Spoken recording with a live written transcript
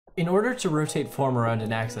In order to rotate form around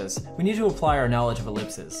an axis, we need to apply our knowledge of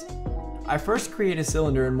ellipses. I first create a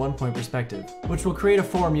cylinder in one-point perspective, which will create a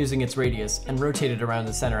form using its radius and rotate it around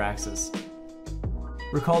the center axis.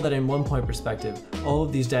 Recall that in one-point perspective, all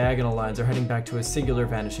of these diagonal lines are heading back to a singular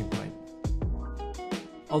vanishing point.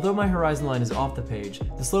 Although my horizon line is off the page,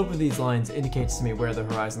 the slope of these lines indicates to me where the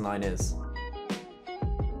horizon line is.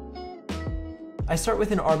 I start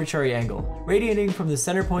with an arbitrary angle, radiating from the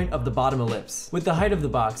center point of the bottom ellipse, with the height of the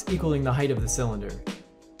box equaling the height of the cylinder.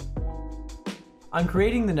 I'm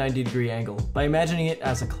creating the 90-degree angle by imagining it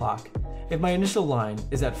as a clock. If my initial line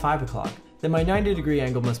is at 5 o'clock, then my 90-degree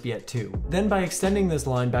angle must be at 2. Then by extending this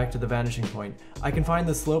line back to the vanishing point, I can find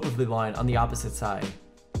the slope of the line on the opposite side.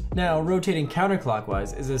 Now, rotating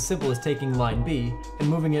counterclockwise is as simple as taking line B and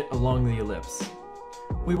moving it along the ellipse.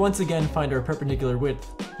 We once again find our perpendicular width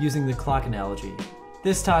using the clock analogy,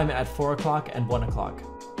 this time at 4 o'clock and 1 o'clock.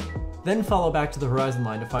 Then follow back to the horizon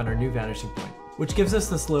line to find our new vanishing point, which gives us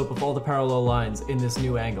the slope of all the parallel lines in this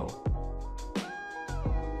new angle.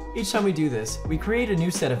 Each time we do this, we create a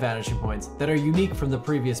new set of vanishing points that are unique from the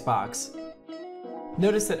previous box.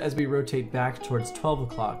 Notice that as we rotate back towards 12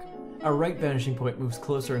 o'clock, our right vanishing point moves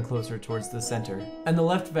closer and closer towards the center, and the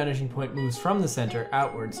left vanishing point moves from the center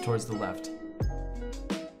outwards towards the left.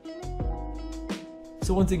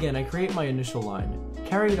 So once again, I create my initial line,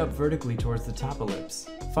 carry it up vertically towards the top ellipse,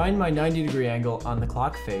 find my 90-degree angle on the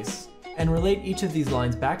clock face, and relate each of these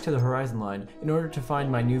lines back to the horizon line in order to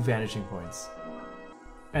find my new vanishing points.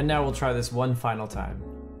 And now we'll try this one final time.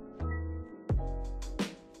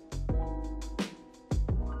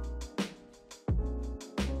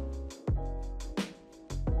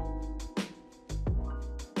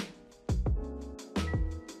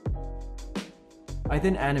 I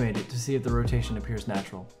then animate it to see if the rotation appears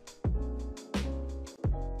natural.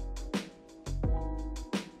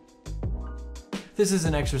 This is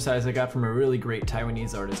an exercise I got from a really great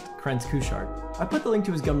Taiwanese artist, Krentz Kuchart. I put the link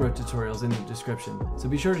to his Gumroad tutorials in the description, so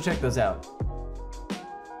be sure to check those out.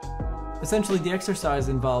 Essentially, the exercise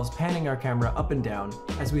involves panning our camera up and down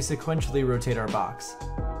as we sequentially rotate our box.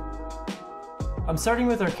 I'm starting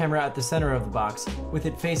with our camera at the center of the box, with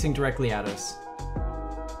it facing directly at us.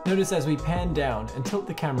 Notice as we pan down and tilt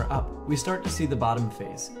the camera up, we start to see the bottom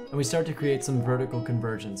face, and we start to create some vertical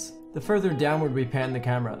convergence. The further downward we pan the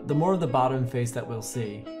camera, the more of the bottom face that we'll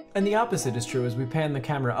see. And the opposite is true as we pan the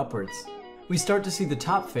camera upwards. We start to see the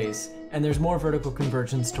top face, and there's more vertical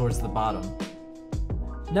convergence towards the bottom.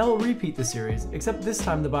 Now we'll repeat the series, except this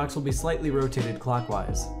time the box will be slightly rotated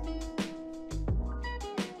clockwise.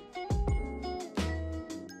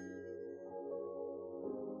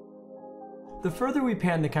 The further we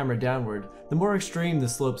pan the camera downward, the more extreme the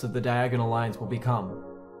slopes of the diagonal lines will become.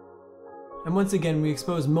 And once again, we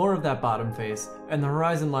expose more of that bottom face, and the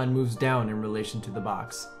horizon line moves down in relation to the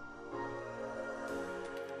box.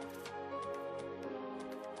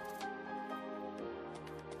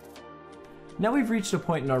 Now we've reached a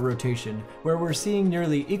point in our rotation where we're seeing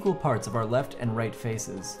nearly equal parts of our left and right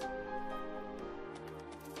faces.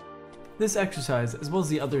 This exercise, as well as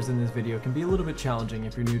the others in this video, can be a little bit challenging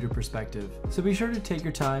if you're new to perspective, so be sure to take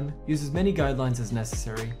your time, use as many guidelines as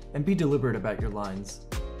necessary, and be deliberate about your lines.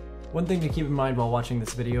 One thing to keep in mind while watching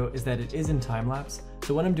this video is that it is in time-lapse,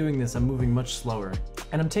 so when I'm doing this I'm moving much slower,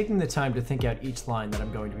 and I'm taking the time to think out each line that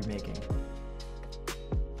I'm going to be making.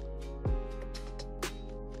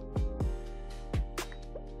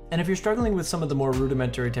 And if you're struggling with some of the more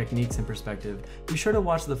rudimentary techniques in perspective, be sure to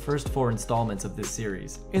watch the first 4 installments of this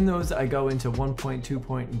series. In those, I go into 1-point,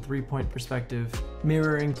 2-point, and 3-point perspective,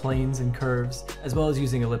 mirroring planes and curves, as well as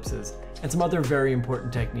using ellipses, and some other very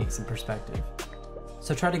important techniques in perspective.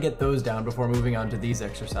 So try to get those down before moving on to these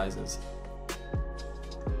exercises.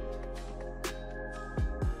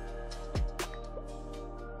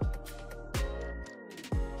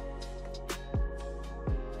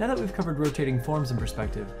 Now that we've covered rotating forms in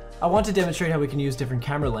perspective, I want to demonstrate how we can use different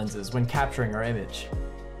camera lenses when capturing our image.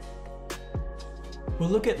 We'll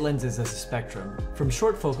look at lenses as a spectrum, from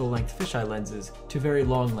short focal length fisheye lenses to very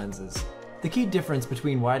long lenses. The key difference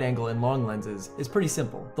between wide-angle and long lenses is pretty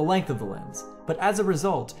simple, the length of the lens, but as a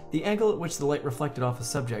result, the angle at which the light reflected off a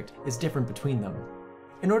subject is different between them.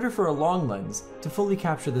 In order for a long lens to fully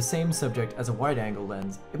capture the same subject as a wide-angle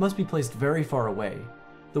lens, it must be placed very far away.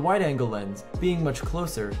 The wide-angle lens, being much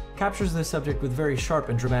closer, captures the subject with very sharp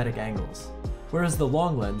and dramatic angles, whereas the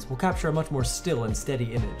long lens will capture a much more still and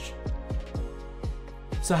steady image.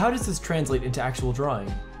 So how does this translate into actual drawing?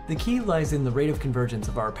 The key lies in the rate of convergence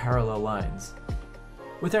of our parallel lines.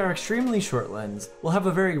 With our extremely short lens, we'll have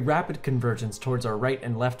a very rapid convergence towards our right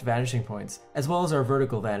and left vanishing points, as well as our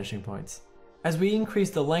vertical vanishing points. As we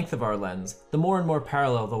increase the length of our lens, the more and more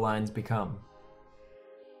parallel the lines become.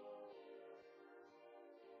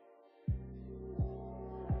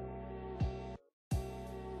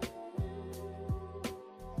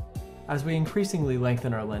 As we increasingly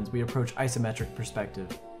lengthen our lens, we approach isometric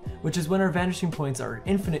perspective, which is when our vanishing points are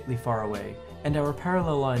infinitely far away and our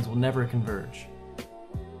parallel lines will never converge.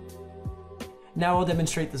 Now I'll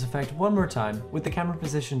demonstrate this effect one more time with the camera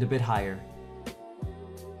positioned a bit higher.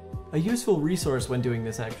 A useful resource when doing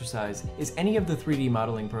this exercise is any of the 3D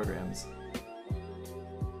modeling programs.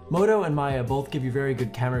 Modo and Maya both give you very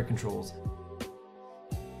good camera controls.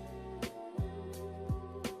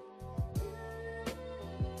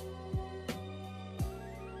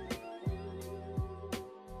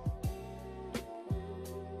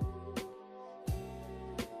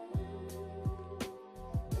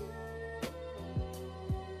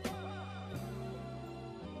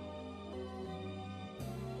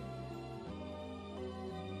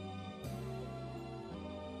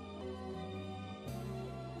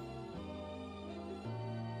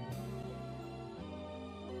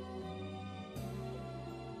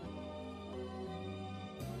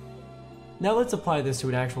 Now let's apply this to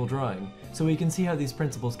an actual drawing, so we can see how these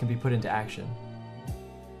principles can be put into action.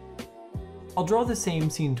 I'll draw the same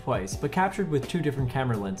scene twice, but captured with two different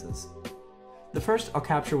camera lenses. The first I'll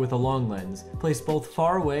capture with a long lens, placed both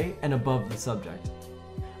far away and above the subject.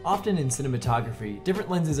 Often in cinematography, different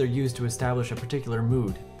lenses are used to establish a particular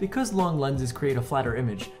mood. Because long lenses create a flatter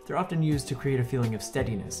image, they're often used to create a feeling of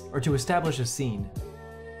steadiness, or to establish a scene.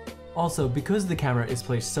 Also, because the camera is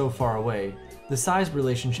placed so far away, the size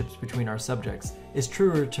relationships between our subjects is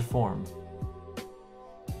truer to form.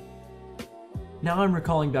 Now I'm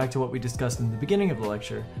recalling back to what we discussed in the beginning of the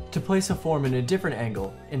lecture, to place a form in a different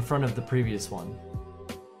angle in front of the previous one.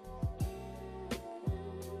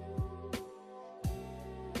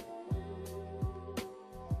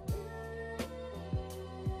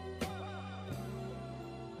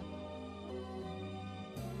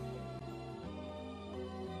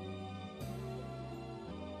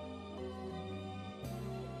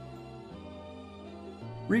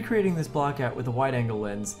 Recreating this blockout with a wide-angle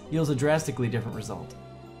lens yields a drastically different result.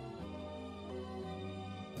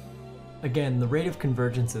 Again, the rate of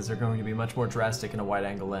convergences are going to be much more drastic in a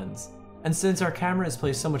wide-angle lens. And since our camera is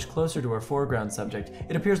placed so much closer to our foreground subject,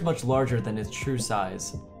 it appears much larger than its true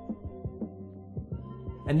size.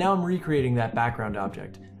 And now I'm recreating that background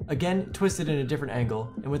object, again twisted in a different angle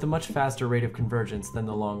and with a much faster rate of convergence than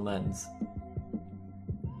the long lens.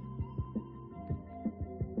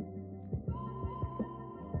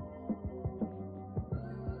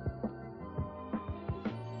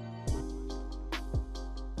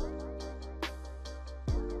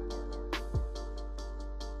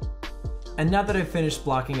 And now that I've finished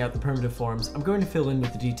blocking out the primitive forms, I'm going to fill in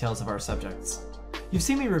with the details of our subjects. You've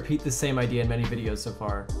seen me repeat the same idea in many videos so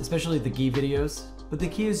far, especially the GI videos, but the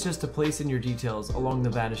key is just to place in your details along the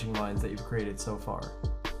vanishing lines that you've created so far.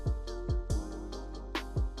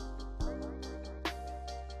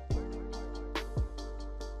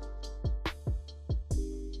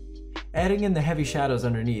 Adding in the heavy shadows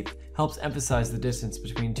underneath helps emphasize the distance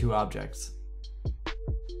between two objects.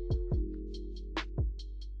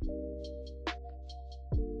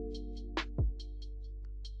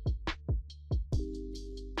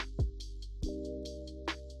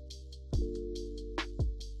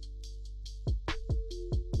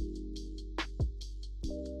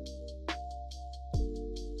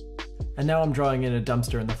 And now I'm drawing in a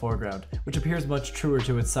dumpster in the foreground, which appears much truer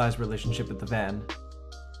to its size relationship with the van.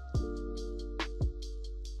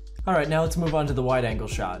 Alright, now let's move on to the wide-angle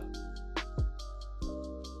shot.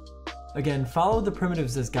 Again, follow the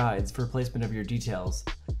primitives as guides for placement of your details,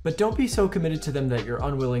 but don't be so committed to them that you're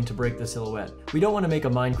unwilling to break the silhouette. We don't want to make a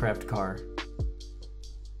Minecraft car.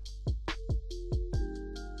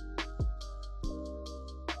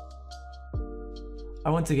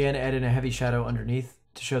 I once again add in a heavy shadow underneath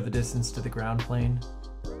to show the distance to the ground plane.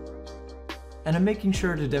 And I'm making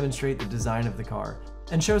sure to demonstrate the design of the car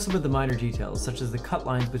and show some of the minor details such as the cut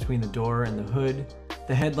lines between the door and the hood,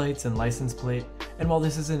 the headlights and license plate, and while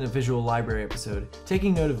this isn't a visual library episode,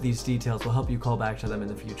 taking note of these details will help you call back to them in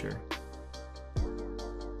the future.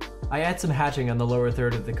 I add some hatching on the lower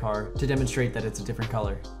third of the car to demonstrate that it's a different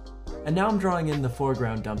color. And now I'm drawing in the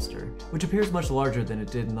foreground dumpster, which appears much larger than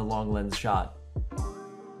it did in the long lens shot.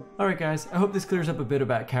 Alright guys, I hope this clears up a bit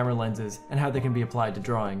about camera lenses and how they can be applied to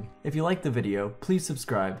drawing. If you liked the video, please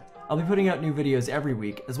subscribe. I'll be putting out new videos every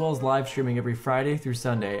week, as well as live streaming every Friday through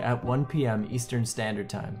Sunday at 1 PM Eastern Standard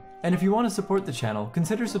Time. And if you want to support the channel,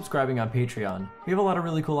 consider subscribing on Patreon. We have a lot of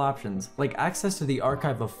really cool options, like access to the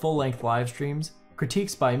archive of full-length live streams,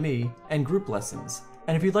 critiques by me, and group lessons.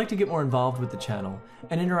 And if you'd like to get more involved with the channel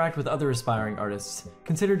and interact with other aspiring artists,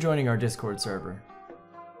 consider joining our Discord server.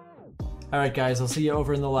 Alright guys, I'll see you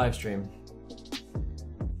over in the live stream.